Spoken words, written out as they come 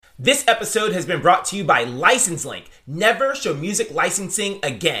This episode has been brought to you by License Link. Never show music licensing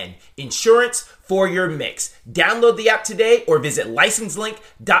again. Insurance for your mix. Download the app today or visit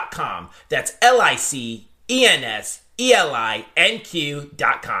licenselink.com. That's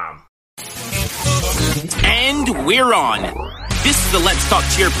LICENSELINQ.com. And we're on. This is the Let's Talk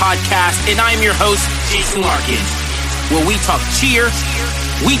Cheer podcast, and I'm your host, Jason Larkin, where we talk cheer,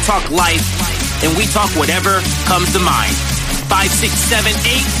 we talk life, and we talk whatever comes to mind. 5, 6, 7, 8,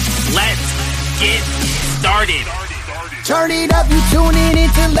 let's get started. Turn it up, you tuning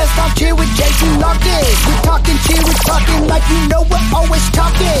into Let's Talk Cheer with Jason Larkin. We're talking cheer, we're talking like you know we're always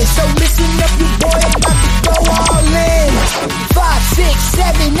talking. So listen up, you boy, about to go all in. 5, 6,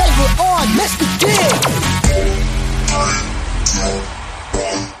 7, 8, we're on, let's begin.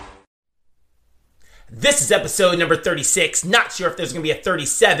 This is episode number 36. Not sure if there's going to be a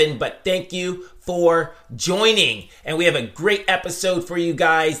 37, but thank you for joining. And we have a great episode for you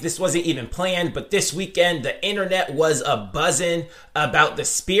guys. This wasn't even planned, but this weekend, the internet was a-buzzing about the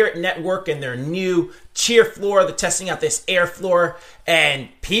Spirit Network and their new cheer floor. They're testing out this air floor, and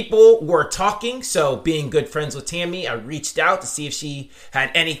people were talking. So being good friends with Tammy, I reached out to see if she had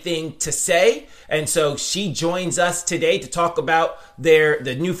anything to say. And so she joins us today to talk about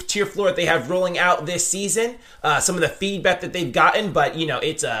the new cheer floor that they have rolling out this season, some of the feedback that they've gotten. But, you know,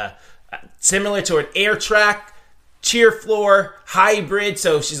 it's similar to an air track cheer floor hybrid.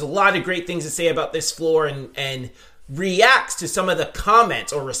 So she's a lot of great things to say about this floor and reacts to some of the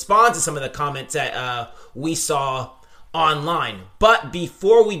comments or responds to some of the comments that we saw online. But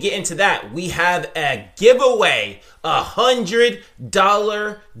before we get into that, we have a giveaway,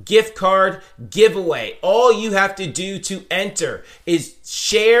 $100 gift card giveaway. All you have to do to enter is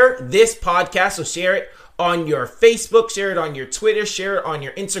share this podcast. So share it on your Facebook, share it on your Twitter, share it on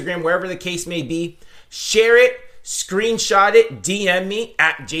your Instagram, wherever the case may be. Share it, screenshot it, DM me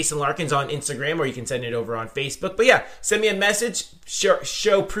at Jason Larkins on Instagram, or you can send it over on Facebook. But yeah, send me a message,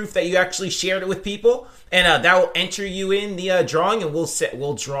 show proof that you actually shared it with people, and that will enter you in the drawing, and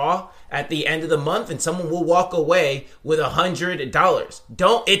we'll draw at the end of the month, and someone will walk away with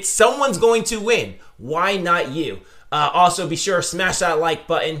 $100. Someone's going to win. Why not you? Also, be sure to smash that like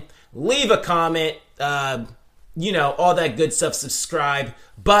button, leave a comment, all that good stuff, subscribe.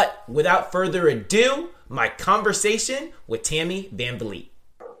 But without further ado, my conversation with Tammy Van Vliet.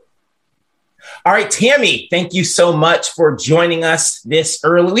 All right, Tammy, thank you so much for joining us this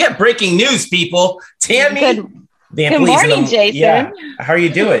early. We have breaking news, people. Tammy Van Vliet. Good morning, Jason. Yeah. How are you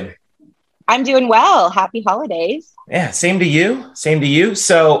doing? I'm doing well. Happy holidays. Yeah, same to you. Same to you.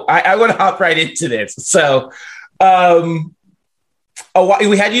 So I want to hop right into this. So we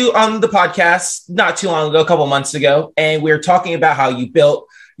had you on the podcast not too long ago, a couple months ago, and we were talking about how you built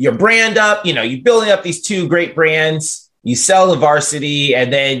your brand up. You know, you're building up these two great brands. You sell the Varsity,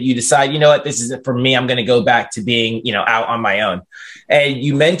 and then you decide, you know what, this isn't for me. I'm going to go back to being, out on my own. And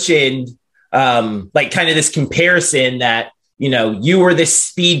you mentioned kind of this comparison that, you were this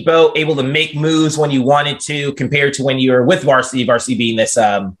speedboat able to make moves when you wanted to, compared to when you were with Varsity being this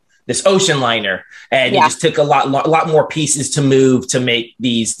ocean liner, and you just took a lot more pieces to move to make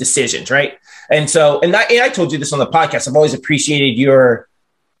these decisions, right? And so, and I told you this on the podcast. I've always appreciated your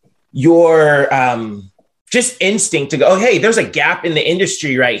just instinct to go, oh, hey, there's a gap in the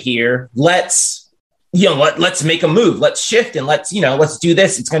industry right here. Let's make a move. Let's shift and let's do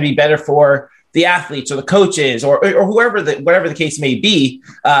this. It's going to be better for the athletes or the coaches or whatever the case may be.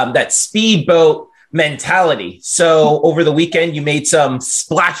 That speedboat mentality. So over the weekend, you made some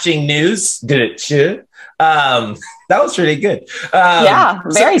splashing news. Did it? That was pretty good.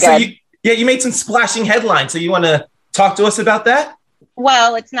 Very good. You made some splashing headlines. So you want to talk to us about that?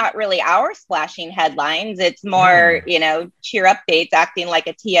 Well, it's not really our splashing headlines. It's more, cheer updates, acting like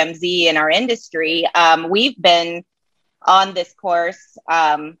a TMZ in our industry. We've been on this course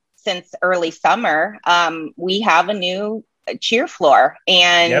since early summer. We have a new cheer floor,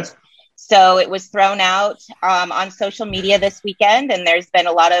 and so it was thrown out on social media this weekend, and there's been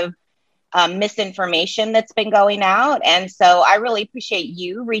a lot of misinformation that's been going out. And so I really appreciate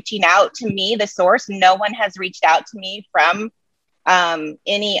you reaching out to me, the source. No one has reached out to me from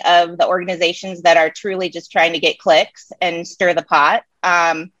any of the organizations that are truly just trying to get clicks and stir the pot.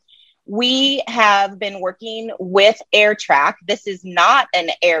 We have been working with Air Track. This is not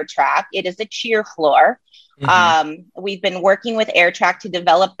an air track. It is a cheer floor. We've been working with Air Track to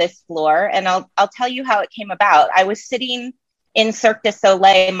develop this floor, and I'll tell you how it came about. I was sitting in Cirque du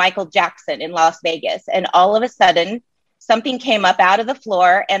Soleil, Michael Jackson in Las Vegas, and all of a sudden something came up out of the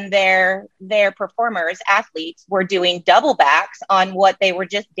floor, and their performers, athletes, were doing double backs on what they were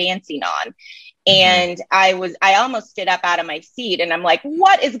just dancing on. And I almost stood up out of my seat, and I'm like,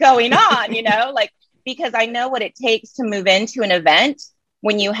 what is going on? Like, because I know what it takes to move into an event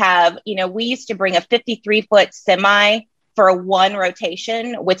when you have, we used to bring a 53-foot semi for one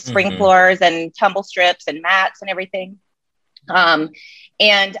rotation with spring floors and tumble strips and mats and everything.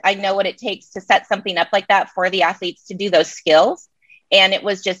 And I know what it takes to set something up like that for the athletes to do those skills. And it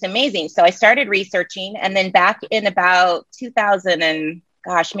was just amazing. So I started researching, and then back in about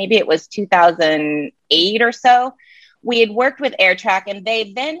 2008 or so, we had worked with AirTrack, and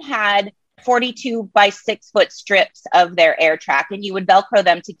they then had 42 by 6 foot strips of their AirTrack, and you would Velcro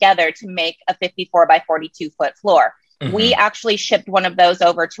them together to make a 54 by 42 foot floor. We actually shipped one of those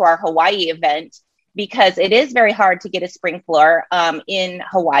over to our Hawaii event, because it is very hard to get a spring floor in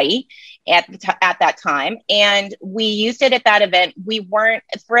Hawaii at that time. And we used it at that event. We weren't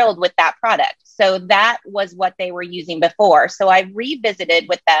thrilled with that product. So that was what they were using before. So I revisited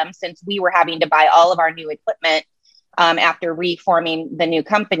with them, since we were having to buy all of our new equipment after reforming the new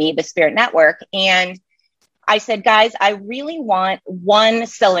company, the Spirit Network. And I said, guys, I really want one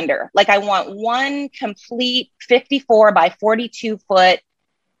cylinder. Like, I want one complete 54 by 42 foot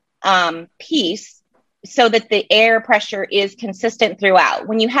piece, so that the air pressure is consistent throughout.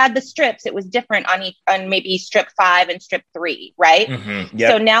 When you had the strips, it was different on maybe strip 5 and strip 3, right?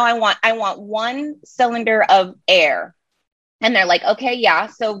 So now I want one cylinder of air. And they're like, okay, yeah.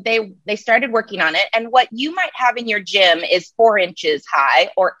 So they started working on it. And what you might have in your gym is 4 inches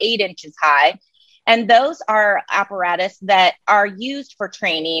high or 8 inches high. And those are apparatus that are used for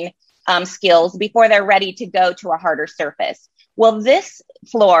training skills before they're ready to go to a harder surface. Well, this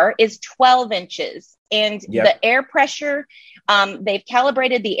floor is 12 inches, and the air pressure, they've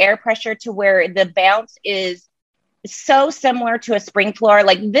calibrated the air pressure to where the bounce is so similar to a spring floor.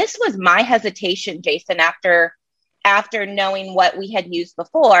 Like, this was my hesitation, Jason, after knowing what we had used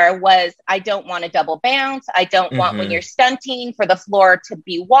before, was I don't want a double bounce. I don't want, when you're stunting, for the floor to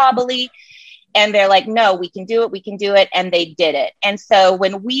be wobbly. And they're like, no, we can do it. And they did it. And so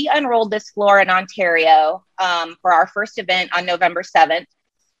when we unrolled this floor in Ontario for our first event on November 7th,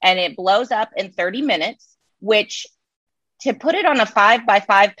 and it blows up in 30 minutes, which, to put it on a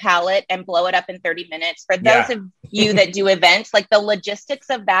 5x5 pallet and blow it up in 30 minutes, for those of you that do events, like, the logistics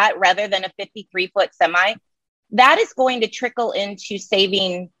of that, rather than a 53-foot semi, that is going to trickle into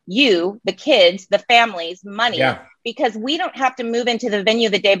saving you, the kids, the families, money, because we don't have to move into the venue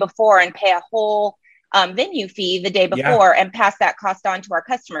the day before and pay a whole venue fee the day before and pass that cost on to our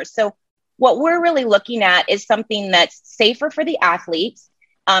customers. So what we're really looking at is something that's safer for the athletes,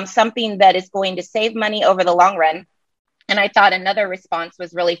 something that is going to save money over the long run. And I thought another response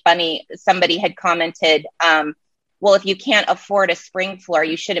was really funny. Somebody had commented, well, if you can't afford a spring floor,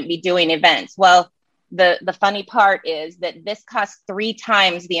 you shouldn't be doing events. Well, the funny part is that this costs 3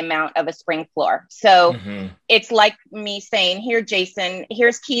 times the amount of a spring floor. So it's like me saying, here, Jason,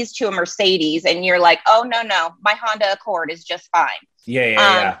 here's keys to a Mercedes. And you're like, oh, no, my Honda Accord is just fine.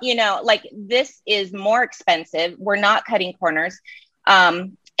 Like, this is more expensive. We're not cutting corners.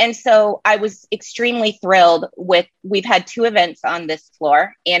 And so I was extremely thrilled we've had 2 events on this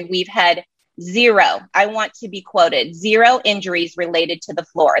floor, and we've had 0, I want to be quoted, 0 injuries related to the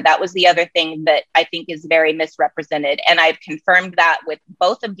floor. That was the other thing that I think is very misrepresented. And I've confirmed that with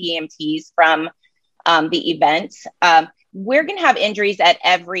both of the EMTs from the events. We're going to have injuries at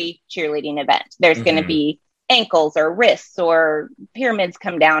every cheerleading event. There's going to be ankles or wrists or pyramids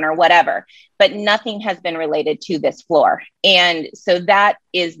come down or whatever, but nothing has been related to this floor. And so that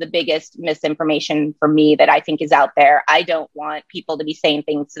is the biggest misinformation for me that I think is out there. I don't want people to be saying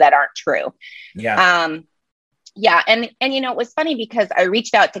things that aren't true. And it was funny because I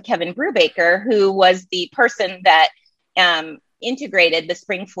reached out to Kevin Brubaker, who was the person that integrated the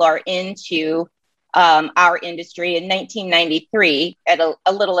spring floor into our industry in 1993 at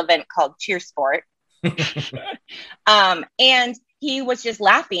a little event called Cheer Sport. And he was just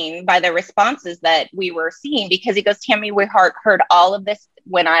laughing by the responses that we were seeing, because he goes, Tammy, we heard all of this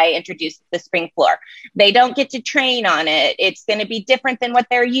when I introduced the spring floor. They don't get to train on it. It's going to be different than what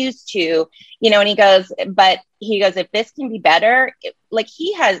they're used to, and he goes, if this can be better,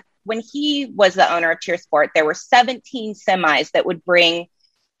 when he was the owner of Cheer Sport, there were 17 semis that would bring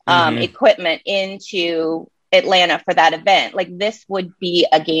equipment into Atlanta for that event. Like, this would be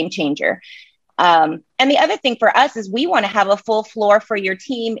a game changer. And the other thing for us is we want to have a full floor for your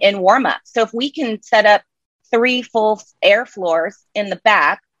team in warm up. So if we can set up 3 full air floors in the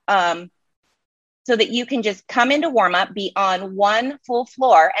back, so that you can just come into warm up, be on one full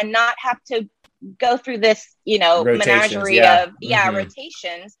floor, and not have to go through this, menagerie of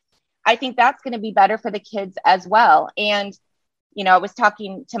rotations. I think that's going to be better for the kids as well. And I was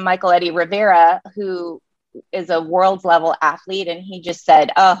talking to Michael Eddie Rivera, who is a world level athlete. And he just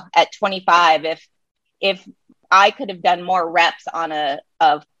said, oh, at 25, if I could have done more reps on a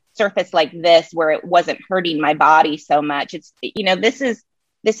surface like this, where it wasn't hurting my body so much, this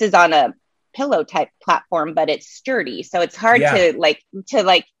is on a pillow type platform, but it's sturdy. So it's hard to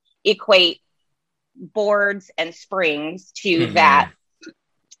equate boards and springs to that.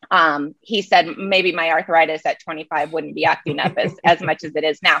 He said maybe my arthritis at 25 wouldn't be acting up as much as it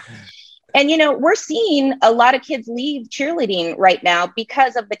is now. And, we're seeing a lot of kids leave cheerleading right now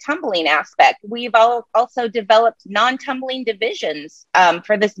because of the tumbling aspect. We've also developed non-tumbling divisions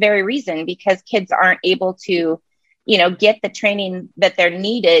for this very reason, because kids aren't able to, get the training that they're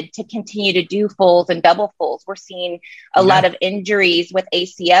needed to continue to do fulls and double fulls. We're seeing a lot of injuries with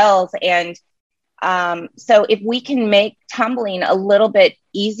ACLs. And so if we can make tumbling a little bit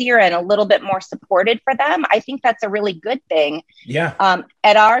easier and a little bit more supported for them, I think that's a really good thing. Yeah.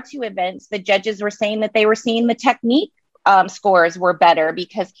 At our 2 events, the judges were saying that they were seeing the technique scores were better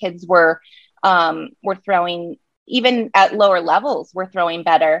because kids were throwing, even at lower levels, were throwing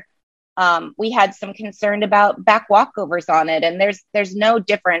better. We had some concern about back walkovers on it, and there's no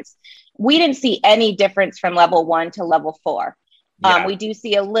difference. We didn't see any difference from level 1 to level 4. Yeah. We do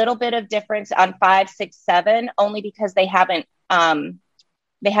see a little bit of difference on 5, 6, 7, only because they haven't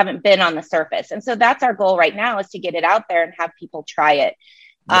been on the surface. And so that's our goal right now, is to get it out there and have people try it.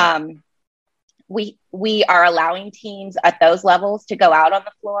 Yeah. We are allowing teams at those levels to go out on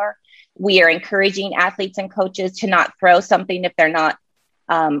the floor. We are encouraging athletes and coaches to not throw something if they're not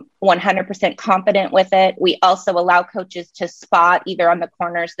 100% confident with it. We also allow coaches to spot either on the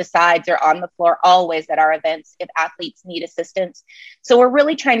corners, the sides, or on the floor, always at our events, if athletes need assistance. So we're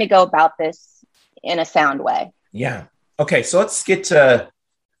really trying to go about this in a sound way. Yeah. Okay. So let's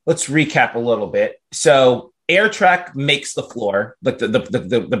recap a little bit. So AirTrack makes the floor, like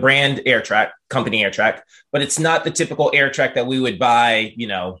the brand AirTrack, company AirTrack, but it's not the typical AirTrack that we would buy,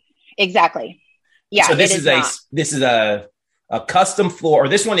 Exactly. Yeah. So this is a custom floor, or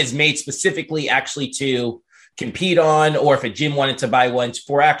this one is made specifically actually to compete on, or if a gym wanted to buy one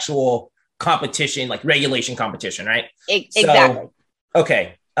for actual competition, like regulation competition, right? Exactly. So,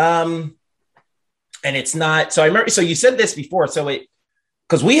 okay. And it's not, so I remember, so you said this before,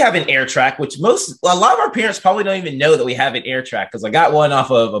 because we have an AirTrack, which a lot of our parents probably don't even know that we have an AirTrack, because I got one off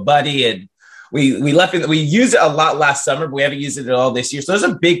of a buddy, and we used it a lot last summer, but we haven't used it at all this year. So there's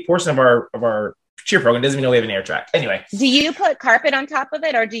a big portion of our cheer program doesn't even know we have an AirTrack. Anyway. Do you put carpet on top of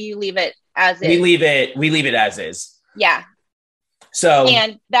it, or do you leave it as is? We leave it as is. Yeah. So,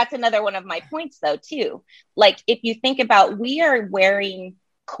 and that's another one of my points though, too. Like, if you think about, we are wearing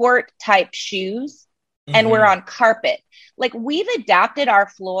court type shoes and we're on carpet. Like, we've adapted our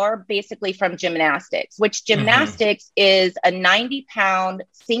floor basically from gymnastics, which gymnastics is a 90-pound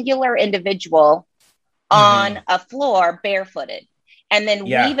singular individual on a floor barefooted. And then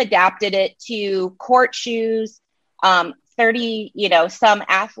we've adapted it to court shoes, 30, some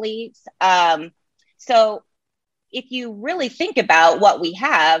athletes. So if you really think about what we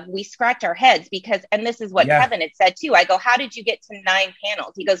have, we scratch our heads because, and this is what Kevin had said too. I go, how did you get to 9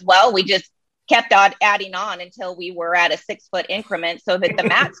 panels? He goes, well, we just kept on adding on until we were at a 6-foot increment so that the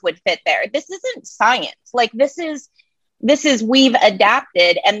mats would fit there. This isn't science. Like, this is we've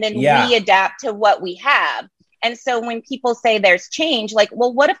adapted, and then we adapt to what we have. And so when people say there's change, like,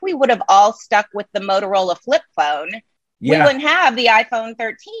 well, what if we would have all stuck with the Motorola flip phone? We wouldn't have the iPhone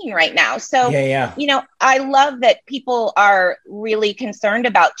 13 right now. So, I love that people are really concerned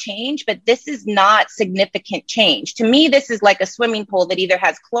about change, but this is not significant change. To me, this is like a swimming pool that either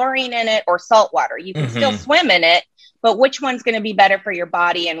has chlorine in it or salt water. You can still swim in it, but which one's going to be better for your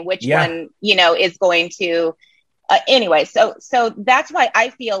body, and which one, is going to, anyway. So that's why I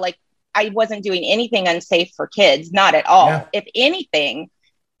feel like I wasn't doing anything unsafe for kids, not at all. Yeah. If anything,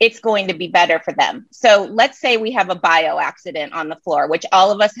 it's going to be better for them. So let's say we have a bio accident on the floor, which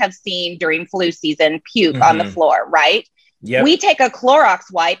all of us have seen during flu season, puke on the floor, right? Yep. We take a Clorox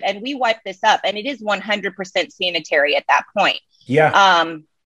wipe and we wipe this up, and it is 100% sanitary at that point. Yeah.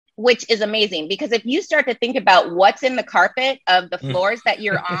 Which is amazing, because if you start to think about what's in the carpet of the floors that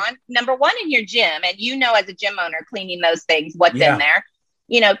you're on, number one, in your gym, and as a gym owner cleaning those things, what's in there?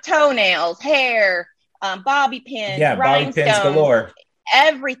 Toenails, hair, bobby pins, rhinestones, bobby pins galore,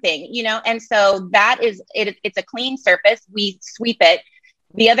 everything, and so that is it. It's a clean surface. We sweep it.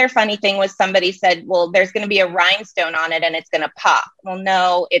 The other funny thing was, somebody said, well, there's going to be a rhinestone on it and it's going to pop. Well,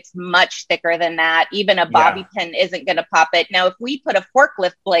 no, it's much thicker than that. Even a bobby pin isn't going to pop it. Now, if we put a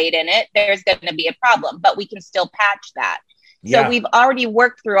forklift blade in it, there's going to be a problem, but we can still patch that. So we've already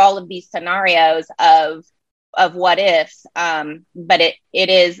worked through all of these scenarios of what ifs, but it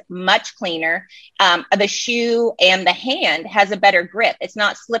is much cleaner. The shoe and the hand has a better grip. It's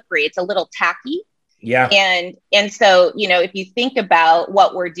not slippery. It's a little tacky. Yeah. And so, if you think about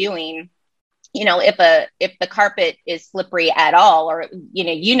what we're doing, if the carpet is slippery at all, or,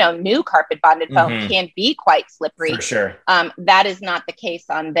 new carpet bonded foam can be quite slippery. For sure. That is not the case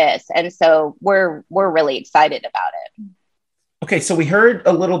on this. And so we're really excited about it. Okay. So we heard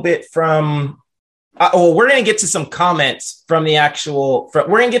a little bit from, we're going to get to some comments from the we're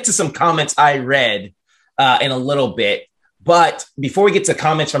going to get to some comments I read in a little bit. But before we get to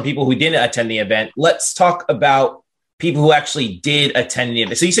comments from people who didn't attend the event, let's talk about people who actually did attend the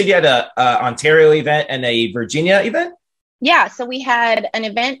event. So you said you had a Ontario event and a Virginia event? Yeah. So we had an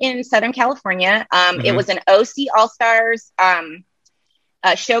event in Southern California. It was an OC All-Stars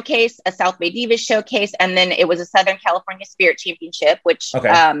showcase, a South Bay Divas showcase, and then it was a Southern California Spirit Championship, which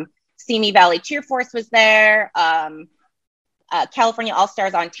Simi Valley Cheer Force was there. California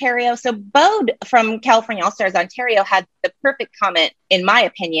All-Stars Ontario. So Bode from California All-Stars Ontario had the perfect comment, in my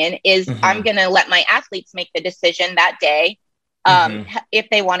opinion, is I'm going to let my athletes make the decision that day if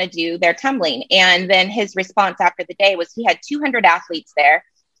they want to do their tumbling. And then his response after the day was he had 200 athletes there.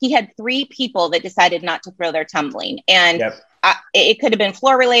 He had 3 people that decided not to throw their tumbling. And it could have been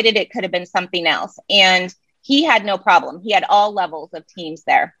floor related. It could have been something else. And he had no problem. He had all levels of teams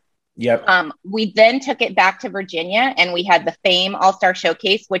there. Yep. We then took it back to Virginia, and we had the Fame All-Star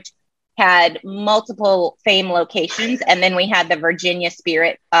Showcase, which had multiple Fame locations. And then we had the Virginia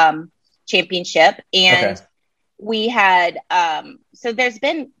Spirit Championship. And we had, so there's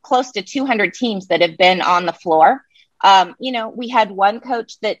been close to 200 teams that have been on the floor. We had one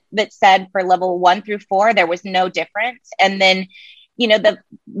coach that said for level 1 through 4, there was no difference. And then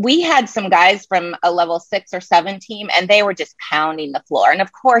we had some guys from a level 6 or 7 team, and they were just pounding the floor. And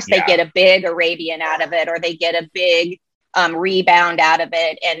of course they get a big Arabian out of it, or they get a big rebound out of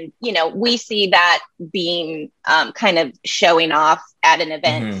it. And, we see that being kind of showing off at an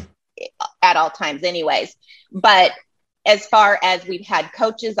event at all times anyways. But as far as we've had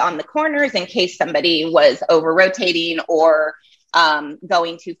coaches on the corners in case somebody was over rotating or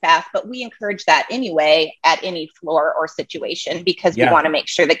going too fast, but we encourage that anyway at any floor or situation because we want to make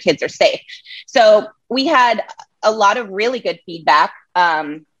sure the kids are safe. So we had a lot of really good feedback.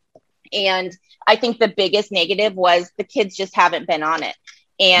 And I think the biggest negative was the kids just haven't been on it.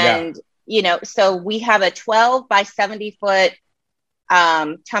 And, so we have a 12 by 70 foot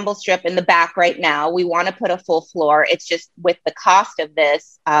tumble strip in the back right now. We want to put a full floor. It's just with the cost of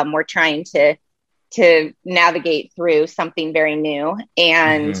this, we're trying to navigate through something very new.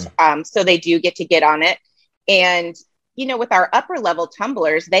 And so they do get on it. And, with our upper level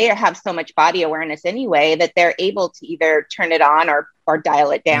tumblers, they have so much body awareness anyway that they're able to either turn it on or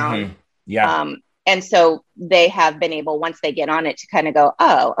dial it down. And so they have been able, once they get on it, to kind of go,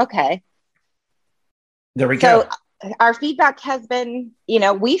 oh, okay. There we go. So our feedback has been,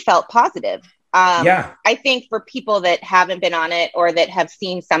 we felt positive. I think for people that haven't been on it or that have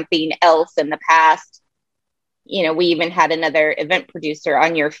seen something else in the past, we even had another event producer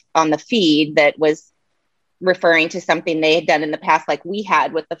on the feed that was referring to something they had done in the past, like we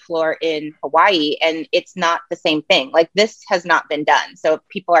had with the floor in Hawaii, and it's not the same thing. Like this has not been done. So if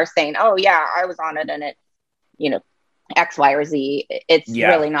people are saying, oh yeah, I was on it and it, X, Y, or Z, it's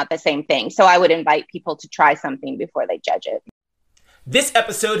really not the same thing. So I would invite people to try something before they judge it. This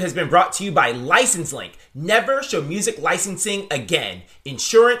episode has been brought to you by LicenseLink. Never show music licensing again.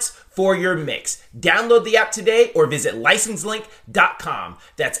 Insurance for your mix. Download the app today or visit licenselink.com.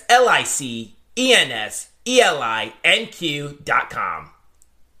 That's LicenseLink.com.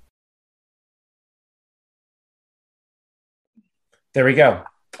 There we go.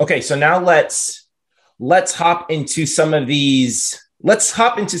 Okay, so now let's hop into some of these. Let's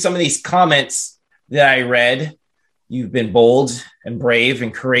hop into some of these comments that I read. You've been bold and brave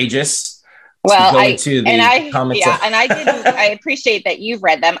and courageous. Well, I appreciate that you've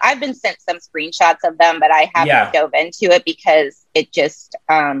read them. I've been sent some screenshots of them, but I haven't dove into it because it just,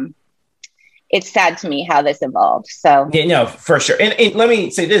 it's sad to me how this evolved. So yeah, no, for sure. And let me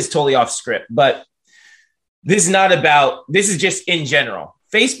say this is totally off script, but this is just in general.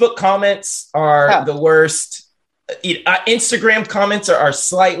 Facebook comments are the worst. Instagram comments are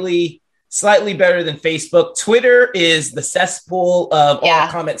slightly better than Facebook. Twitter is the cesspool of all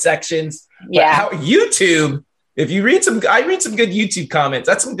comment sections. But YouTube, if you read I read some good YouTube comments.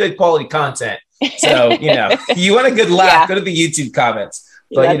 That's some good quality content. So, if you want a good laugh, go to the YouTube comments.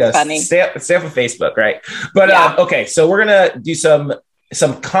 But, funny. Stay off of Facebook, right? But, okay, so we're going to do some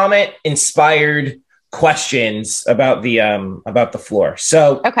comment inspired questions about the floor.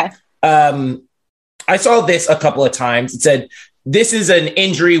 So, I I saw this a couple of times. It said, this is an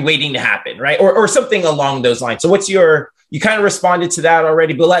injury waiting to happen, right? Or something along those lines. So you kind of responded to that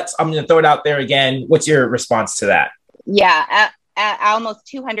already, but I'm going to throw it out there again. What's your response to that? Yeah, at almost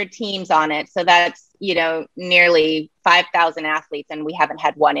 200 teams on it. So that's, nearly 5,000 athletes, and we haven't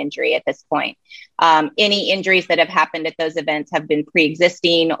had one injury at this point. Any injuries that have happened at those events have been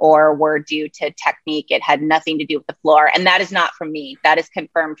pre-existing or were due to technique. It had nothing to do with the floor. And that is not from me. That is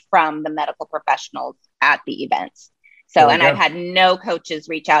confirmed from the medical professionals at the events. So, and I've had no coaches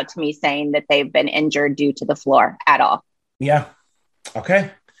reach out to me saying that they've been injured due to the floor at all. Yeah.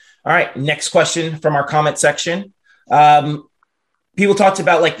 Okay. All right. Next question from our comment section. People talked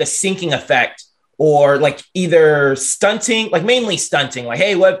about like the sinking effect, or like either stunting, like mainly stunting, like,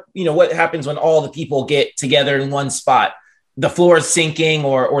 hey, what happens when all the people get together in one spot? The floor is sinking,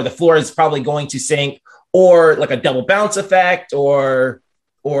 or the floor is probably going to sink, or like a double bounce effect, or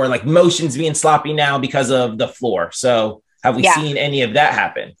like motions being sloppy now because of the floor. So have we seen any of that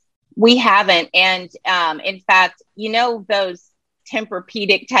happen? We haven't. And in fact, those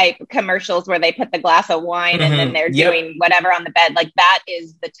Tempur-Pedic type commercials where they put the glass of wine and then they're doing whatever on the bed, like that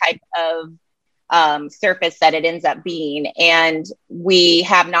is the type of surface that it ends up being. And we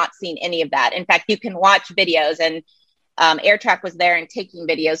have not seen any of that. In fact, you can watch videos, and AirTrack was there and taking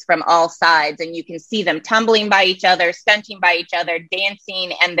videos from all sides, and you can see them tumbling by each other, stunting by each other,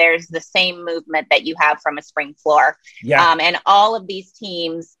 dancing, and there's the same movement that you have from a spring floor. And all of these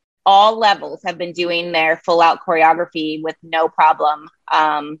teams, all levels, have been doing their full out choreography with no problem.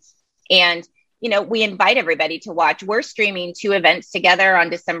 And we invite everybody to watch. We're streaming 2 events together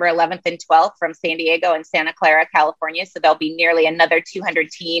on December 11th and 12th from San Diego and Santa Clara, California. So there'll be nearly another 200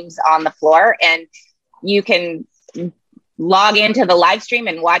 teams on the floor, and you can log into the live stream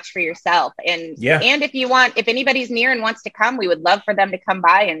and watch for yourself. And if anybody's near and wants to come, we would love for them to come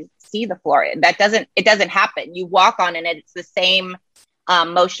by and see the floor. It doesn't happen. You walk on it, and it's the same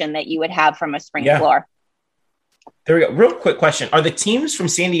motion that you would have from a spring floor. There we go. Real quick question. Are the teams from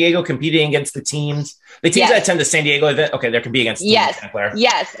San Diego competing against the teams that attend the San Diego event? Okay, they're competing against teams.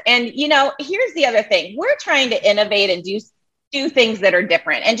 Yes. And, here's the other thing. We're trying to innovate and do things that are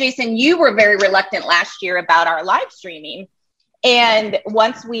different. And Jason, you were very reluctant last year about our live streaming. And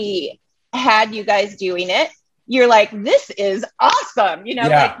once we had you guys doing it, you're like, this is awesome.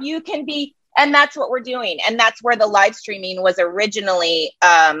 Like you can be. And that's what we're doing. And that's where the live streaming was originally.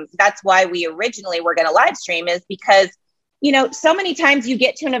 That's why we originally were going to live stream, is because, so many times you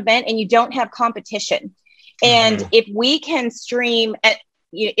get to an event and you don't have competition. And if we can stream 2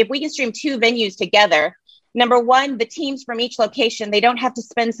 venues together, number one, the teams from each location, they don't have to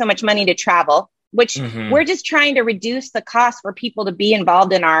spend so much money to travel, which we're just trying to reduce the cost for people to be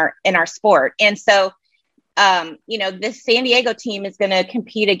involved in our sport. And so, this San Diego team is going to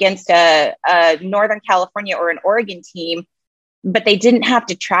compete against a Northern California or an Oregon team, but they didn't have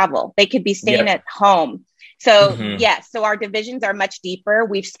to travel. They could be staying at home. So so our divisions are much deeper.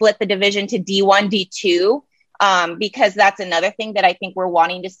 We've split the division to D1, D2, because that's another thing that I think we're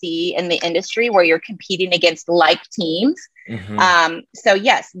wanting to see in the industry, where you're competing against like teams. So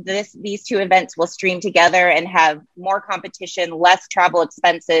yes, these 2 events will stream together and have more competition, less travel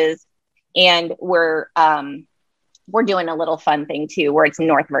expenses. And we're doing a little fun thing too, where it's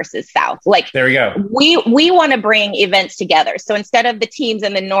North versus South. Like, there we go. We want to bring events together. So instead of the teams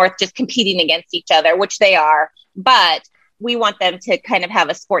in the North just competing against each other, which they are, but we want them to kind of have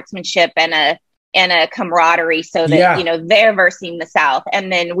a sportsmanship and a camaraderie, so that, they're versing the South.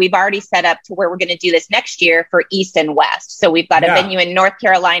 And then we've already set up to where we're going to do this next year for East and West. So we've got a venue in North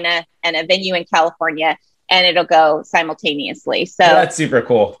Carolina and a venue in California, and it'll go simultaneously. So that's super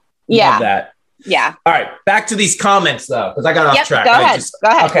cool. Love that. Yeah. All right. Back to these comments though, because I got off track. Go ahead. Go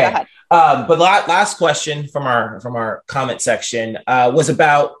ahead. But last question from our comment section was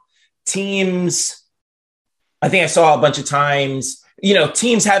about teams. I think I saw a bunch of times,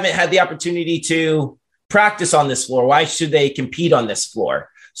 teams haven't had the opportunity to practice on this floor. Why should they compete on this floor?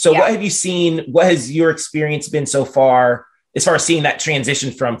 So what have you seen? What has your experience been so far as far as seeing that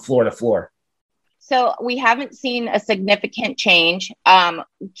transition from floor to floor? So we haven't seen a significant change.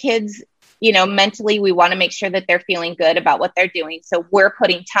 Kids, mentally, we want to make sure that they're feeling good about what they're doing. So we're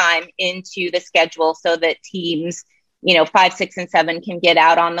putting time into the schedule so that teams, 5, 6, and 7 can get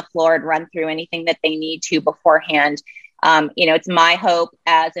out on the floor and run through anything that they need to beforehand. It's my hope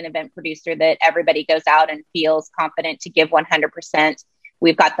as an event producer that everybody goes out and feels confident to give 100%.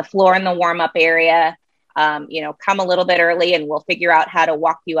 We've got the floor in the warm-up area. Come a little bit early and we'll figure out how to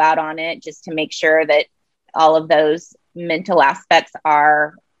walk you out on it, just to make sure that all of those mental aspects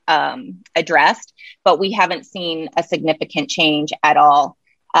are addressed. But we haven't seen a significant change at all.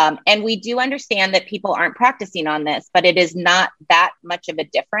 And we do understand that people aren't practicing on this, but it is not that much of a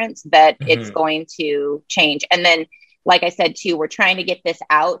difference that it's going to change. And then, like I said, too, we're trying to get this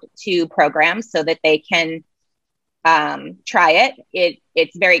out to programs so that they can try it.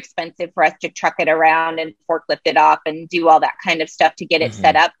 It's very expensive for us to truck it around and forklift it off and do all that kind of stuff to get it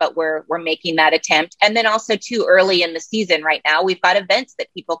set up. But we're making that attempt. And then also too early in the season right now, we've got events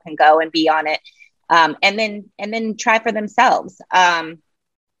that people can go and be on it and then try for themselves.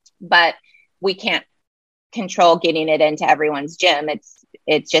 But we can't control getting it into everyone's gym.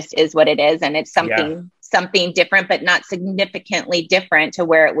 It just is what it is. And it's something different, but not significantly different to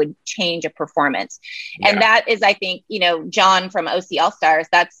where it would change a performance. And that is, I think, John from OC All-Stars,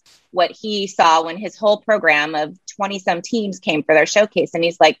 that's what he saw when his whole program of 20 some teams came for their showcase. And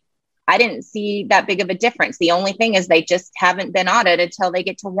he's like, I didn't see that big of a difference. The only thing is they just haven't been audited until they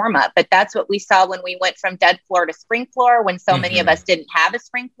get to warm up. But that's what we saw when we went from dead floor to spring floor, when so many of us didn't have a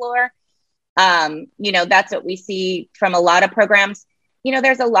spring floor. That's what we see from a lot of programs.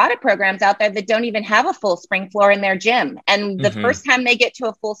 There's a lot of programs out there that don't even have a full spring floor in their gym. And the first time they get to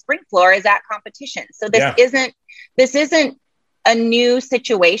a full spring floor is at competition. So this isn't a new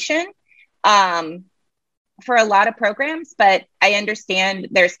situation for a lot of programs, but I understand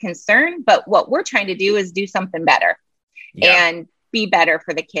there's concern. But what we're trying to do is do something better and be better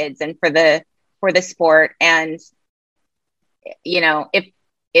for the kids and for the sport. And,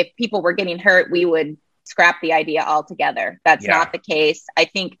 if people were getting hurt, we would scrap the idea altogether. That's not the case. I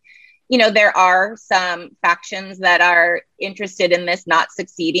think, there are some factions that are interested in this not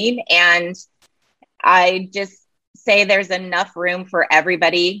succeeding. And I just say there's enough room for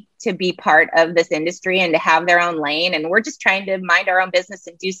everybody to be part of this industry and to have their own lane. And we're just trying to mind our own business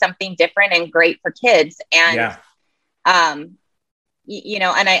and do something different and great for kids. And, and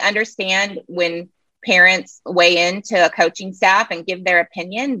I understand when parents weigh into a coaching staff and give their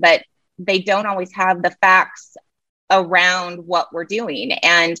opinion, but they don't always have the facts around what we're doing.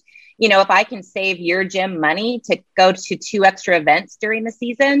 And, if I can save your gym money to go to 2 extra events during the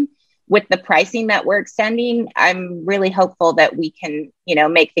season with the pricing that we're extending, I'm really hopeful that we can,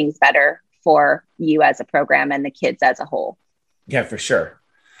 make things better for you as a program and the kids as a whole. Yeah, for sure.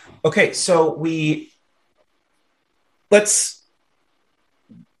 Okay. So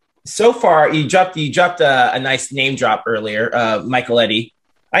so far you dropped a nice name drop earlier, Michaeletti.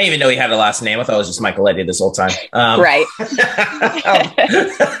 I didn't even know he had a last name. I thought it was just Michaeletti this whole time. Right.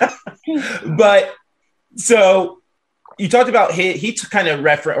 But so you talked about he kind of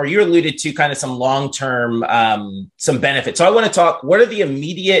or you alluded to kind of some long-term, some benefits. So I want to talk, what are the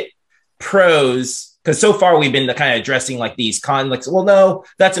immediate pros? Because so far we've been kind of addressing like these conflicts. Well, no,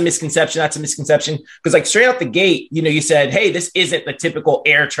 that's a misconception. That's a misconception. Because like straight out the gate, you said, hey, this isn't the typical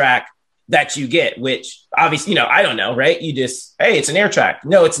air track that you get, which obviously, I don't know, right? You just, hey, it's an air track.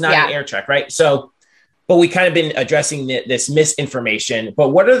 No, it's not an air track, right? So, but we kind of been addressing this misinformation. But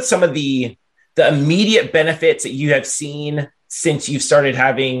what are some of the immediate benefits that you have seen since you've started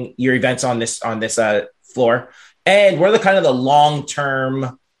having your events on this floor? And what are the kind of the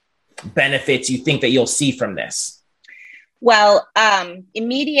long-term benefits you think that you'll see from this? Well,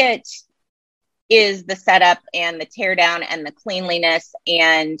 immediate is the setup and the tear down and the cleanliness.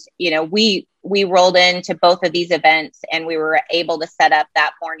 And, we rolled into both of these events and we were able to set up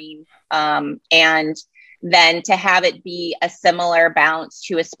that morning. And then to have it be a similar bounce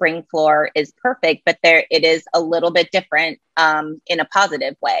to a spring floor is perfect, but it is a little bit different in a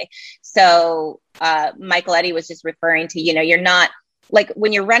positive way. So Michaeletti was just referring to, you're not, like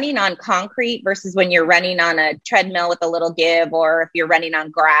when you're running on concrete versus when you're running on a treadmill with a little give, or if you're running on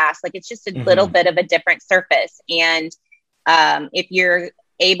grass, like it's just a little bit of a different surface. And if you're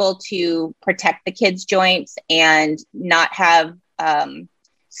able to protect the kids' joints and not have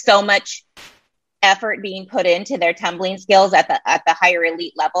so much effort being put into their tumbling skills at the higher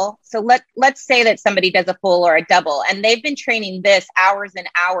elite level. So let's say that somebody does a full or a double and they've been training this hours and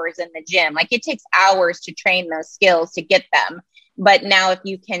hours in the gym. Like it takes hours to train those skills to get them. But now if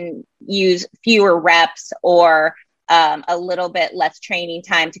you can use fewer reps or a little bit less training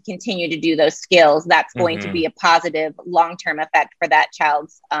time to continue to do those skills, that's going to be a positive long-term effect for that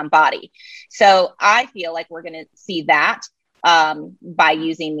child's body. So I feel like we're going to see that by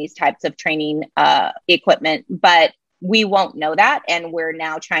using these types of training equipment, but we won't know that. And we're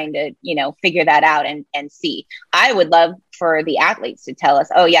now trying to, figure that out and see. I would love for the athletes to tell us,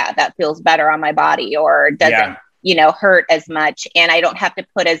 oh yeah, that feels better on my body, or doesn't, hurt as much. And I don't have to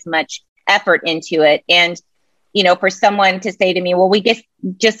put as much effort into it. And, for someone to say to me, well, we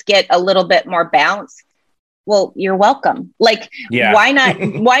just get a little bit more bounce. Well, you're welcome. Like, why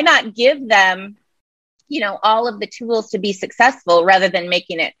not give them, all of the tools to be successful rather than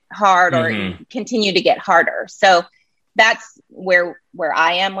making it hard or continue to get harder. So that's where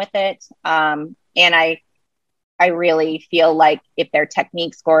I am with it. And I really feel like if their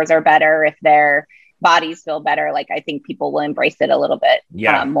technique scores are better, if their bodies feel better, like I think people will embrace it a little bit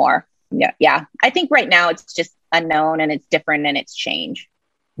more. Yeah. I think right now it's just unknown and it's different and it's change.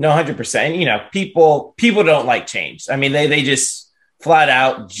 No, 100%. People don't like change. I mean, they just flat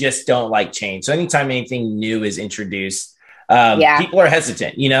out just don't like change. So anytime anything new is introduced, people are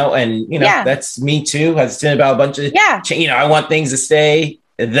hesitant, that's me too. Hesitant about a bunch of, I want things to stay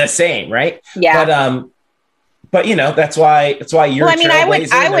the same. Right. Yeah. But that's why you're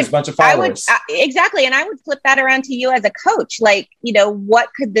trailblazing. There's a bunch of followers. Exactly. And I would flip that around to you as a coach. Like, what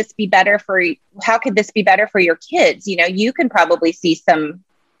could this be better for? How could this be better for your kids? You can probably see some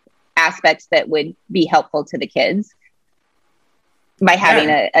aspects that would be helpful to the kids by having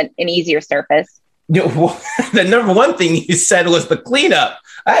an easier surface. The number one thing you said was the cleanup.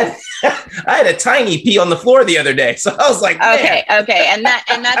 I had a tiny pee on the floor the other day, so I was like, okay, and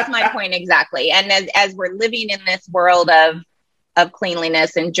that's my point exactly. And as we're living in this world of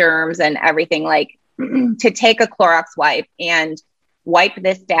cleanliness and germs and everything, like to take a Clorox wipe and wipe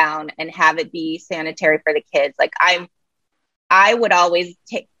this down and have it be sanitary for the kids. Like I would always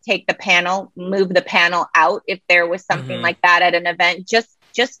take the panel, move the panel out if there was something like that at an event,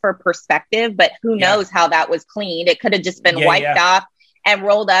 just for perspective. But who knows how that was cleaned? It could have just been wiped off and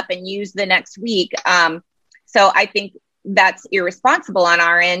rolled up and used the next week. So I think that's irresponsible on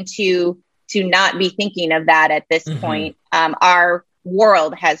our end to not be thinking of that at this point. Our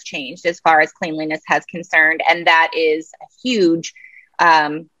world has changed as far as cleanliness has concerned. And that is a huge,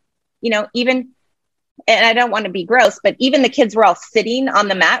 even, and I don't want to be gross, but even the kids were all sitting on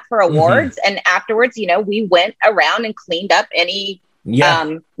the mat for awards. And afterwards, we went around and cleaned up any,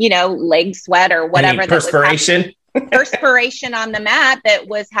 leg sweat or whatever. Perspiration. Perspiration on the mat that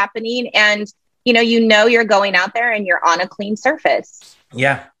was happening. And, you're going out there and you're on a clean surface.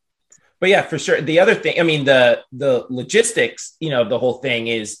 Yeah. But yeah, for sure. The other thing, I mean, the logistics, the whole thing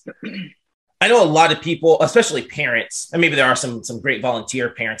is, I know a lot of people, especially parents, and maybe there are some great volunteer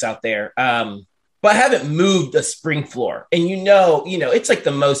parents out there, but haven't moved a spring floor. And it's like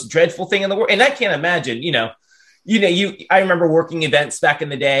the most dreadful thing in the world. And I can't imagine, I remember working events back in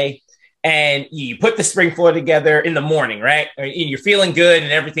the day, and you put the spring floor together in the morning, right? And you're feeling good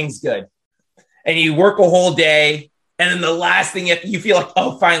and everything's good. And you work a whole day. And then the last thing you feel like,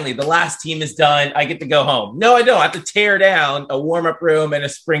 oh, finally, the last team is done. I get to go home. No, I don't. I have to tear down a warm-up room and a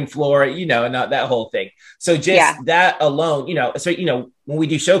spring floor, and not that whole thing. So just that alone, when we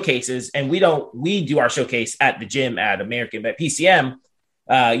do showcases, and we do our showcase at the gym at American, but PCM,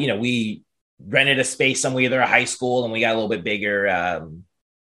 we rented a space somewhere, either a high school, and we got a little bit bigger,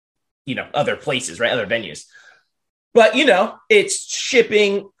 other places, right? Other venues. But, it's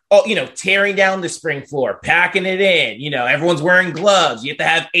shipping, tearing down the spring floor, packing it in, everyone's wearing gloves. You have to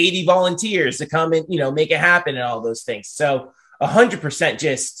have 80 volunteers to come and, make it happen and all those things. So 100%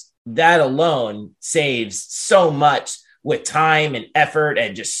 just that alone saves so much with time and effort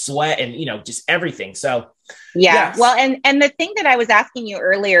and just sweat and, just everything. So yes. Well, and the thing that I was asking you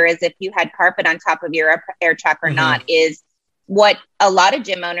earlier is if you had carpet on top of your air track or not, is what a lot of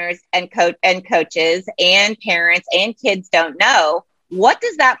gym owners and coaches and parents and kids don't know. What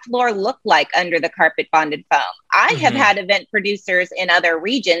does that floor look like under the carpet bonded foam? I have had event producers in other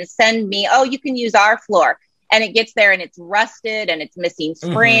regions send me, oh, you can use our floor. And it gets there and it's rusted and it's missing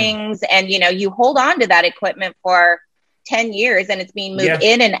springs. And, you hold on to that equipment for 10 years and it's being moved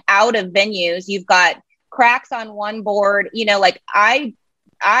in and out of venues. You've got cracks on one board,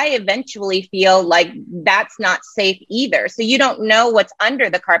 I eventually feel like that's not safe either. So you don't know what's under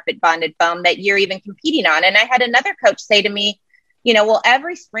the carpet bonded foam that you're even competing on. And I had another coach say to me, well,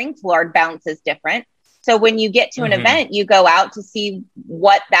 every spring floor bounce is different. So when you get to an event, you go out to see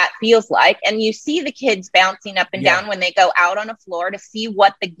what that feels like. And you see the kids bouncing up and down when they go out on a floor to see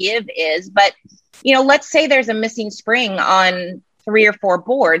what the give is. But, let's say there's a missing spring on 3 or 4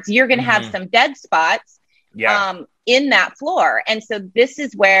 boards. You're going to have some dead spots in that floor. And so this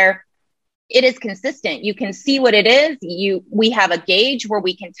is where it is consistent. You can see what it is. We have a gauge where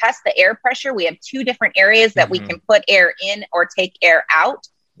we can test the air pressure. We have 2 different areas that we can put air in or take air out.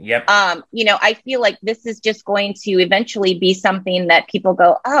 Yep. I feel like this is just going to eventually be something that people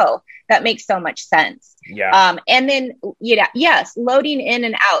go, oh, that makes so much sense. Yeah. And then, yes, loading in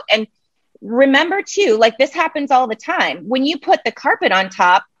and out. And remember too, like this happens all the time. When you put the carpet on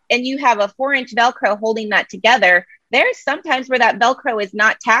top and you have a 4-inch Velcro holding that together, there's sometimes where that Velcro is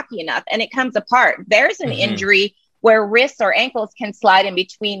not tacky enough and it comes apart. There's an injury where wrists or ankles can slide in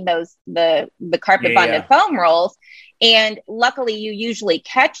between the carpet bonded foam rolls. And luckily you usually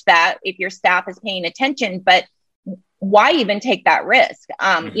catch that if your staff is paying attention, but why even take that risk?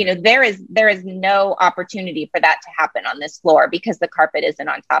 You know, there is no opportunity for that to happen on this floor because the carpet isn't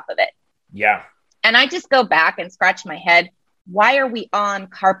on top of it. Yeah. And I just go back and scratch my head. Why are we on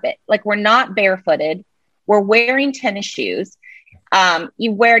carpet? Like, we're not barefooted. We're wearing tennis shoes.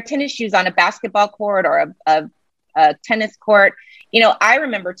 You wear tennis shoes on a basketball court or a tennis court. You know, I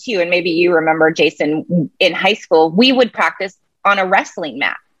remember too, and maybe you remember, Jason, in high school, we would practice on a wrestling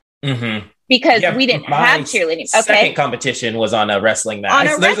mat because we didn't have cheerleading. Second competition was on a wrestling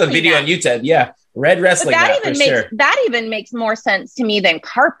mat. There's a video on YouTube. Yeah. Red wrestling mat for sure. That even makes more sense to me than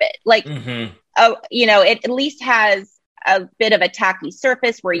carpet. Like, you know, it at least has a bit of a tacky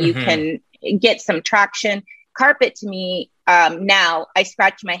surface where you can get some traction. Carpet to me, now I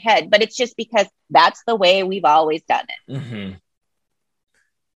scratch my head, but it's just because that's the way we've always done it.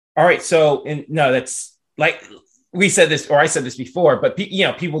 All right. So, that's like we said this, or I said this before, but you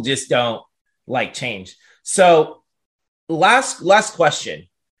know, people just don't like change. So last question.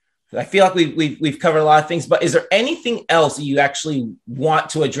 I feel like we've covered a lot of things, but is there anything else that you actually want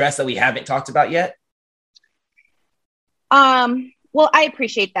to address that we haven't talked about yet? Well, I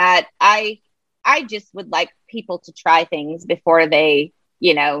appreciate that. I just would like people to try things before they,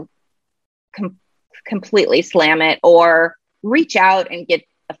 you know, completely slam it, or reach out and get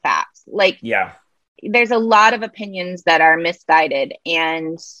the facts. Like, there's a lot of opinions that are misguided,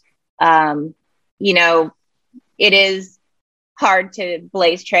 and, you know, it is hard to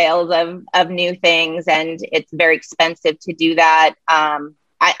blaze trails of new things, and it's very expensive to do that.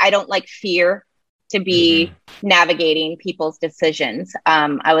 I don't like fear to be navigating people's decisions.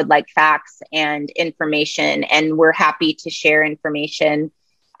 I would like facts and information, and we're happy to share information.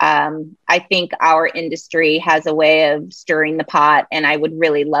 I think our industry has a way of stirring the pot, and I would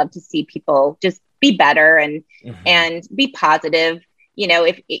really love to see people just be better and be positive. You know,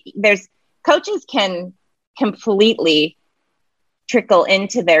 if there's coaches can completely trickle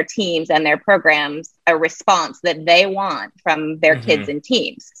into their teams and their programs a response that they want from their kids and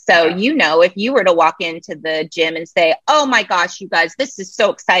teams. So, you know, if you were to walk into the gym and say, oh my gosh, you guys, this is so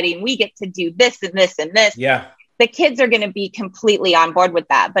exciting, we get to do this and this and this. The kids are going to be completely on board with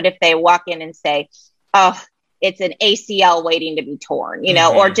that. But if they walk in and say, oh, it's an ACL waiting to be torn, you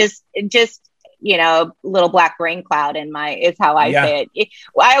know, or just, you know, little black brain cloud is how I say it.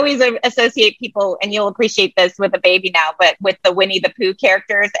 I always associate people, and you'll appreciate this with a baby now, but with the Winnie the Pooh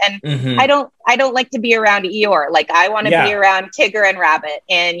characters. And I don't like to be around Eeyore. Like, I want to be around Tigger and Rabbit,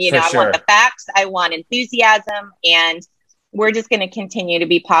 and, you know, I want the facts, I want enthusiasm, and we're just going to continue to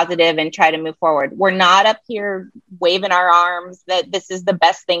be positive and try to move forward. We're not up here waving our arms that this is the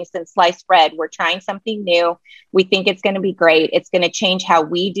best thing since sliced bread. We're trying something new. We think it's going to be great. It's going to change how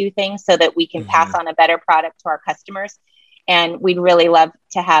we do things so that we can pass on a better product to our customers. And we'd really love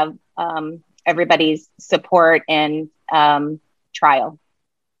to have everybody's support and trial.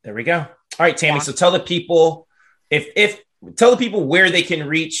 There we go. All right, Tammy. So tell the people tell the people where they can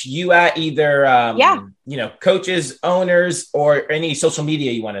reach you at, either, you know, coaches, owners, or any social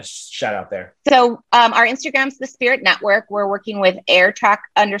media you want to shout out there. So our Instagram's The Spirit Network. We're working with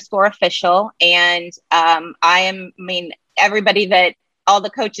airtrack_official. And everybody all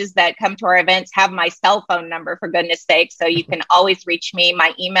the coaches that come to our events have my cell phone number, for goodness sake. So you can always reach me.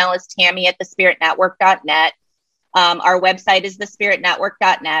 My email is tammy@thespiritnetwork.net. Our website is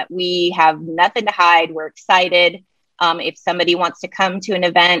thespiritnetwork.net. We have nothing to hide. We're excited. If somebody wants to come to an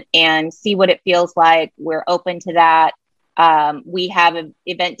event and see what it feels like, we're open to that. We have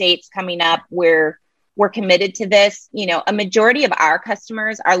event dates coming up. We're committed to this. You know, a majority of our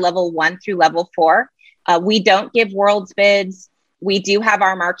customers are level 1 through level 4. We don't give world's bids. We do have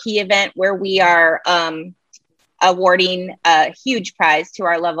our marquee event where we are awarding a huge prize to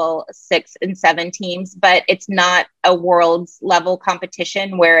our level 6 and 7 teams, but it's not a world's level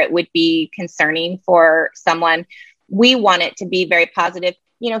competition where it would be concerning for someone. We want it to be very positive.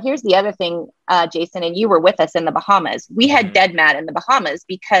 You know, here's the other thing, Jason, and you were with us in the Bahamas. We had Dead Mat in the Bahamas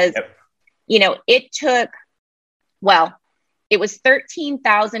because, you know, it was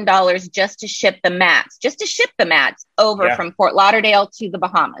 $13,000 just to ship the mats over from Fort Lauderdale to the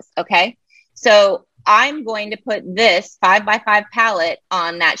Bahamas. Okay. So I'm going to put this 5x5 pallet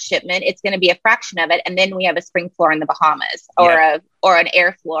on that shipment. It's going to be a fraction of it. And then we have a spring floor in the Bahamas or an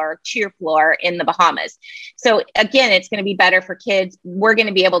air floor, cheer floor in the Bahamas. So again, it's going to be better for kids. We're going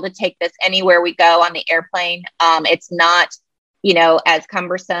to be able to take this anywhere we go on the airplane. It's not as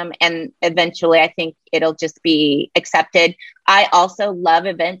cumbersome, and eventually I think it'll just be accepted. I also love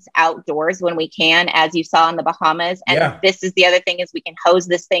events outdoors when we can, as you saw in the Bahamas. And this is the other thing, is we can hose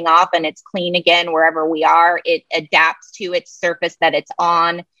this thing off and it's clean again wherever we are. It adapts to its surface that it's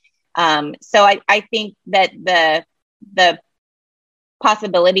on. So I think that the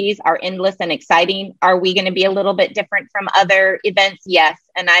possibilities are endless and exciting. Are we going to be a little bit different from other events? Yes.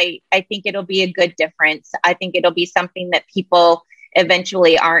 And I think it'll be a good difference. I think it'll be something that people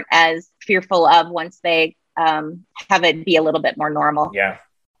eventually aren't as fearful of once they have it be a little bit more normal. Yeah,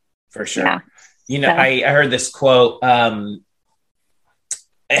 for sure. Yeah. I heard this quote,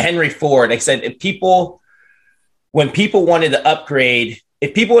 Henry Ford. They said, when people wanted to upgrade,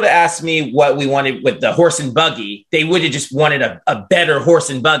 if people would have asked me what we wanted with the horse and buggy, they would have just wanted a better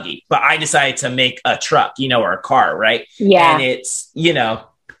horse and buggy. But I decided to make a truck, or a car, right? Yeah. And it's,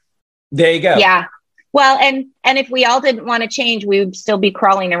 there you go. Yeah. Well, and if we all didn't want to change, we would still be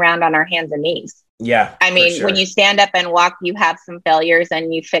crawling around on our hands and knees. Yeah. I mean, when you stand up and walk, you have some failures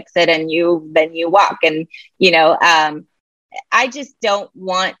and you fix it and then you walk. And, I just don't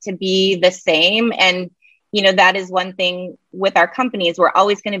want to be the same. And, that is one thing with our companies. We're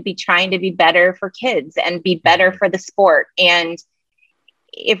always going to be trying to be better for kids and be better for the sport. And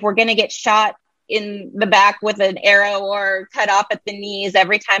if we're going to get shot in the back with an arrow or cut off at the knees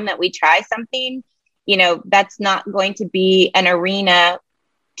every time that we try something, that's not going to be an arena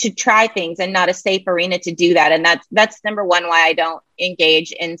to try things and not a safe arena to do that. And that's number one, why I don't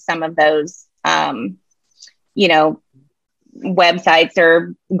engage in some of those, websites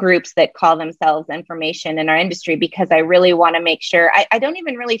or groups that call themselves information in our industry, because I really want to make sure I don't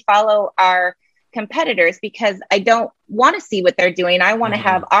even really follow our competitors, because I don't want to see what they're doing. I want to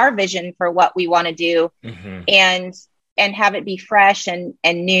have our vision for what we want to do and have it be fresh and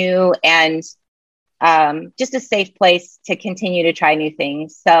new and just a safe place to continue to try new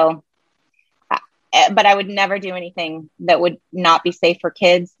things. So, but I would never do anything that would not be safe for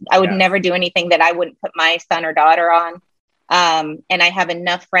kids. I would never do anything that I wouldn't put my son or daughter on. And I have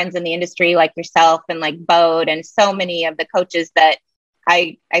enough friends in the industry like yourself and like Bode and so many of the coaches that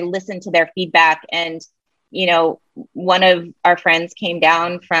I listen to their feedback. And, one of our friends came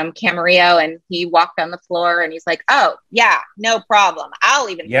down from Camarillo and he walked on the floor and he's like, oh yeah, no problem. I'll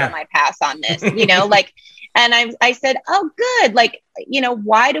even throw my pass on this, and I said, oh, good.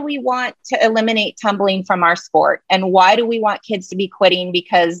 Why do we want to eliminate tumbling from our sport? And why do we want kids to be quitting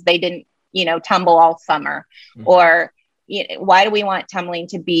because they didn't, tumble all summer? Or, why do we want tumbling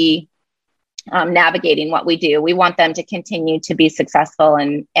to be navigating what we do? We want them to continue to be successful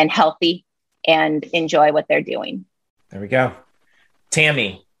and healthy and enjoy what they're doing. There we go.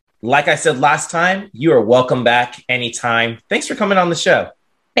 Tammy, like I said last time, you are welcome back anytime. Thanks for coming on the show.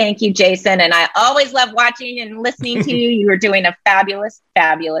 Thank you, Jason. And I always love watching and listening to you. You are doing a fabulous,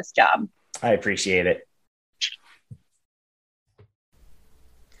 fabulous job. I appreciate it.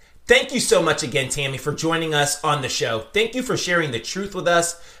 Thank you so much again, Tammy, for joining us on the show. Thank you for sharing the truth with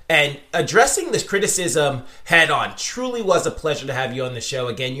us and addressing this criticism head on. Truly was a pleasure to have you on the show.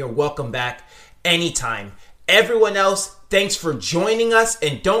 Again, you're welcome back anytime. Everyone else, thanks for joining us.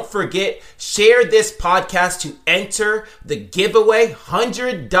 And don't forget, share this podcast to enter the giveaway,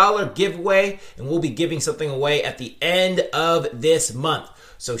 $100 giveaway. And we'll be giving something away at the end of this month.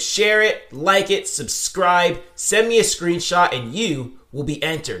 So share it, like it, subscribe, send me a screenshot, and you will be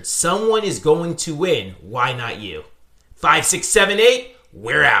entered. Someone is going to win. Why not you? 5, 6, 7, 8.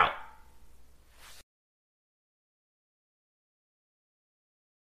 We're out.